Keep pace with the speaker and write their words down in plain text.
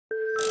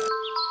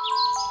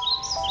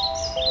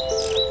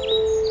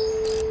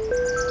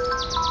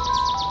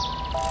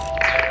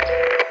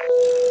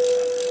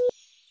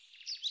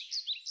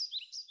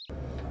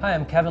Hi,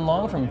 I'm Kevin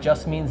Long from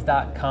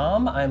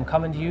JustMeans.com. I'm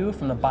coming to you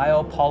from the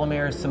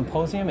Biopolymers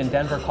Symposium in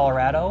Denver,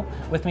 Colorado.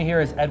 With me here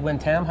is Edwin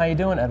Tam. How you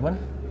doing, Edwin?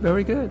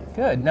 Very good.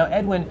 Good. Now,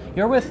 Edwin,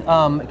 you're with,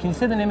 can you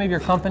say the name of your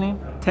company?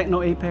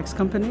 Teknor Apex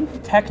Company?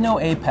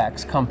 Teknor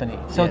Apex Company.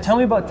 So Yes. tell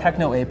me about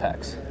Teknor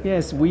Apex.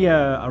 Yes, we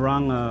are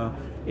around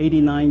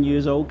 89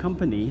 years old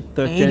company.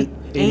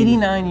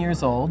 89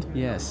 years old?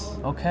 Yes.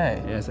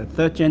 Okay. Yes, a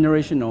third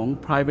generation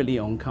owned, privately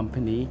owned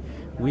company.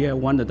 We are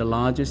one of the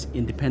largest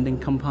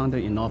independent compounder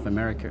in North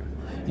America.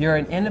 You're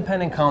an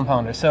independent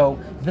compounder. So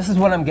this is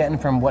what I'm getting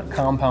from what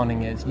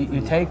compounding is.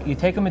 You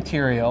take a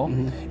material,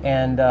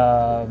 and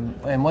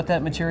what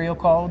that material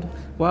called?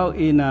 Well,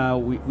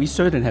 we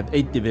certainly have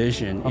 8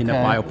 divisions. In the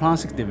Okay.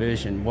 Bioplastic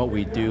division, what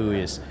we do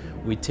is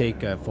we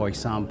take, for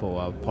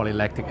example,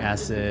 polylactic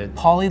acid,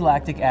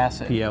 Polylactic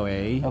acid.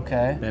 PLA,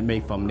 Okay. that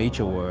made from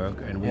nature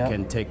work, and we Yep.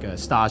 can take a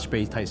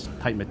starch-based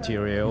type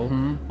material,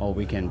 or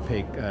we can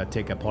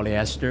take a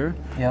polyester,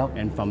 Yep.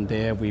 and from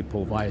there we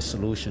provide a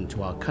solution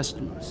to our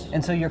customers.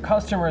 And so your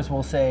customers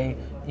will say,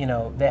 you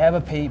know, they have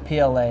a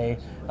PLA,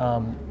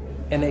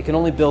 and they can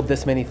only build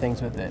this many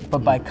things with it.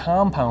 But by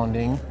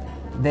compounding,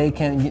 they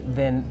can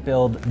then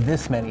build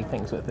this many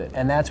things with it,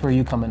 and that's where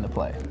you come into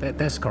play.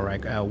 That's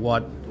correct.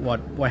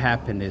 What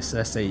happened is,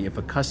 let's say if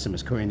a customer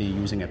is currently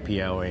using a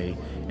PLA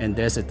and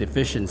there's a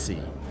deficiency,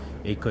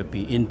 it could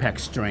be impact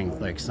strength,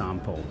 for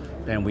example,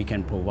 then we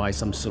can provide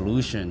some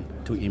solution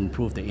to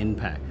improve the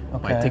impact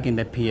by Okay. taking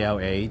the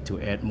PLA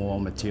to add more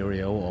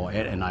material or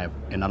add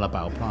another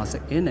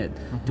bioplastic in it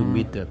to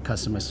meet the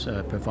customer's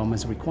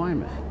performance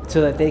requirement.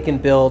 So that they can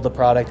build the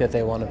product that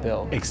they want to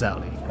build.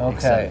 Exactly. Okay.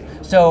 Exactly.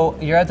 So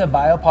you're at the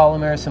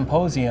Biopolymers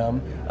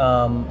Symposium.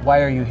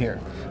 Why are you here?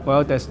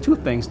 Well, there's 2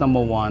 things.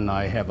 Number one,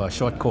 I have a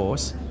short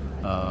course.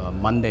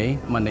 Monday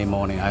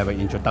morning, I have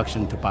an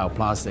introduction to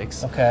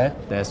bioplastics. Okay.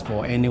 That's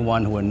for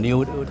anyone who are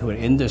new to the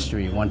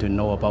industry, want to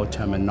know about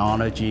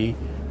terminology,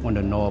 want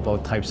to know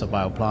about types of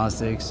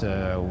bioplastics,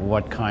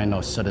 what kind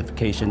of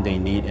certification they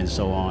need, and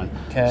so on.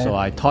 Okay. So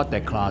I taught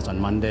that class on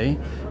Monday,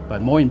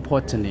 but more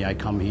importantly, I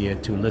come here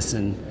to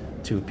listen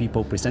to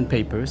people present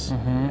papers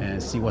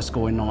and see what's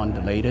going on,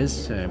 the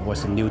latest,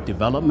 what's the new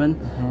development.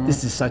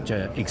 This is such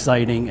an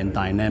exciting and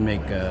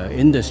dynamic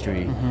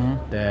industry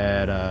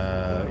that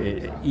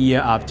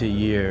year after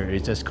year,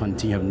 it just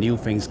continues, new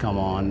things come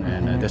on,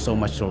 and there's so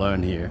much to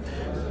learn here.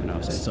 You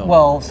know, so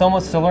Well, so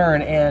much to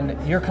learn, and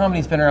your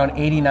company's been around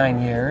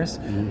 89 years.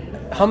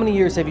 How many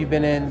years have you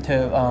been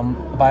into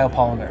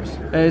biopolymers?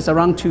 it's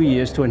around 2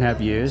 years, 2.5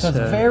 years. So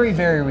it's very,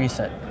 very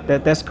recent.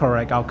 That's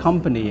correct. Our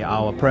company,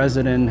 our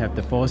president have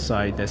the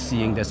foresight that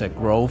seeing there's a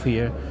growth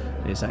here,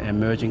 there's an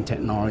emerging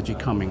technology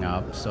coming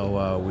up.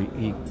 So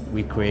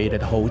we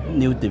created a whole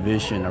new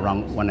division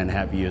around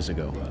 1.5 years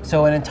ago.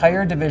 So an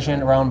entire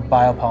division around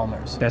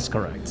biopolymers. That's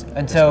correct.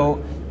 And so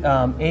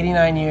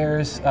 89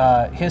 years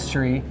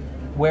history,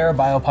 where are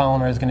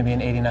biopolymers going to be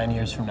in 89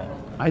 years from now?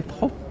 I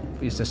hope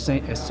it's the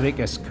same, as big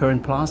as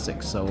current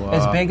plastics. So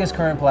As big as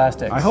current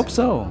plastics? I hope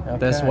so.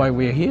 That's Okay. why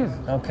we're here.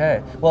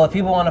 Okay. Well, if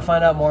people want to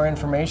find out more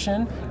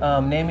information,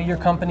 name of your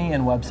company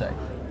and website.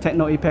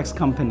 Teknor Apex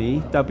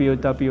Company,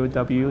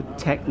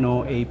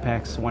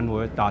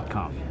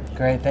 www.teknorapex.com.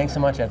 Great. Thanks so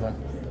much, Edwin.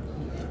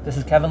 This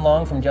is Kevin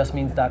Long from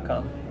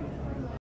JustMeans.com.